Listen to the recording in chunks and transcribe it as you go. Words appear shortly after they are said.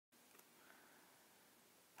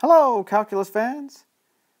Hello, calculus fans.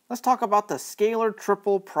 Let's talk about the scalar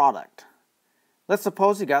triple product. Let's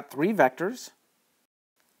suppose you got three vectors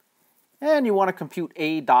and you want to compute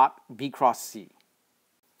A dot B cross C.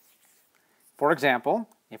 For example,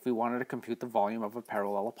 if we wanted to compute the volume of a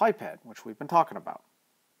parallelepiped, which we've been talking about.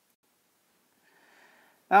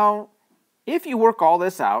 Now, if you work all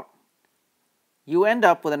this out, you end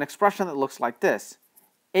up with an expression that looks like this.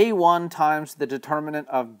 A1 times the determinant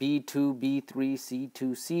of B2, B3, C2,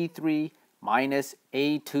 C3 minus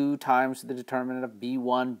A2 times the determinant of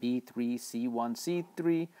B1, B3, C1,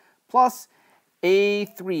 C3 plus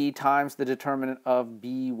A3 times the determinant of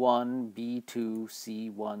B1, B2,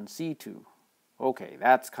 C1, C2. Okay,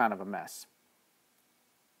 that's kind of a mess.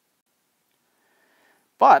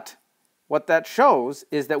 But what that shows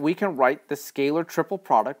is that we can write the scalar triple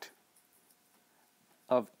product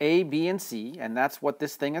of A, B, and C, and that's what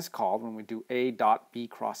this thing is called when we do A dot B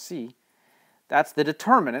cross C. That's the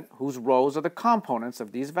determinant whose rows are the components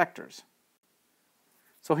of these vectors.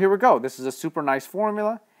 So here we go. This is a super nice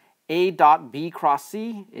formula. A dot B cross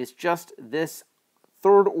C is just this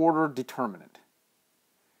third order determinant.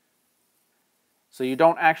 So you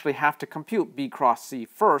don't actually have to compute B cross C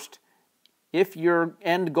first. If your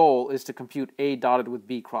end goal is to compute A dotted with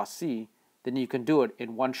B cross C, then you can do it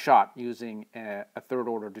in one shot using a third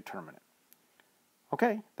order determinant.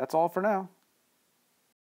 Okay, that's all for now.